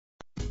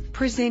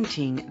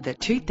Presenting the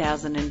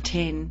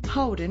 2010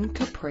 Holden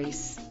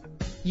Caprice.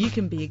 You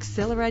can be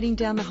accelerating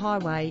down the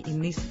highway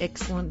in this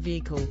excellent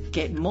vehicle.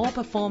 Get more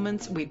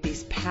performance with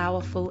this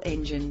powerful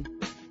engine.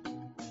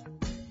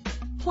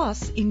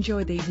 Plus,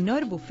 enjoy these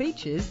notable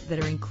features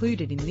that are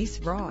included in this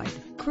ride: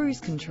 cruise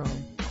control,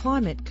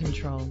 climate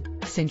control,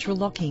 central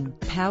locking,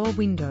 power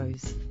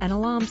windows, an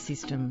alarm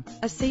system,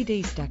 a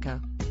CD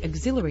stacker,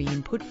 auxiliary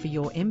input for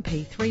your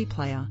MP3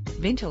 player,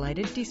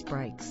 ventilated disc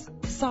brakes,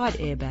 side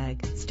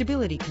airbag,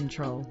 stability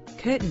control,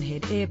 curtain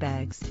head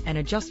airbags, and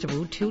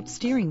adjustable tilt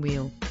steering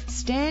wheel.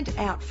 Stand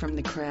out from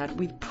the crowd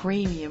with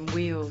premium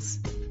wheels.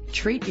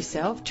 Treat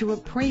yourself to a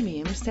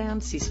premium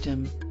sound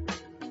system.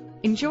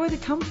 Enjoy the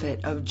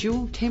comfort of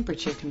dual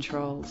temperature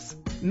controls.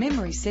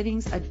 Memory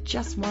settings are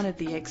just one of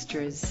the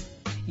extras.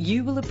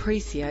 You will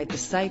appreciate the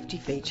safety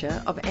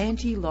feature of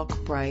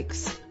anti-lock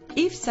brakes.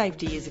 If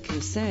safety is a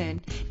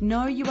concern,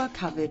 know you are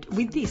covered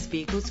with this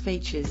vehicle's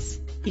features.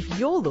 If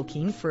you're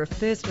looking for a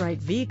first-rate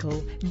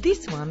vehicle,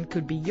 this one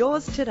could be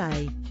yours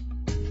today.